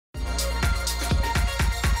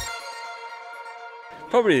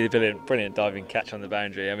Probably a brilliant diving catch on the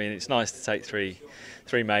boundary. I mean, it's nice to take three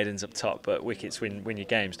maidens up top, but wickets win your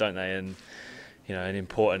games, don't they? And you know, an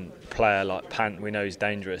important player like Pant, we know he's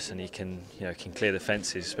dangerous and he can clear the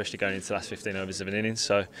fences, especially going into the last 15 overs of an innings.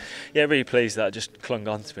 So yeah, really pleased that I just clung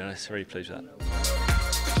on, to be honest. Really pleased with that.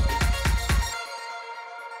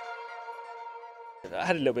 I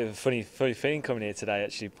had a little bit of a funny feeling coming here today,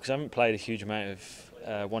 actually, because I haven't played a huge amount of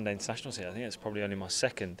one-day internationals here. I think it's probably only my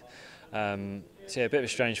second. So yeah, a bit of a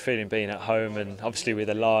strange feeling being at home, and obviously with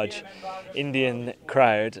a large Indian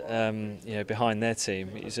crowd, behind their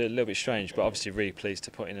team. It's a little bit strange, but obviously really pleased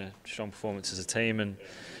to put in a strong performance as a team and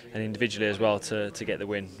individually as well to get the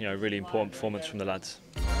win. You know, really important performance from the lads.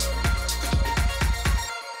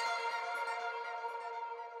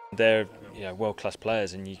 They're world-class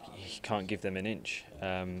players, and you can't give them an inch.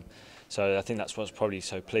 So I think that's what's probably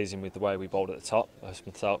so pleasing with the way we bowled at the top,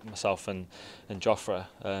 myself and Jofra.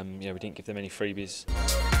 We didn't give them any freebies.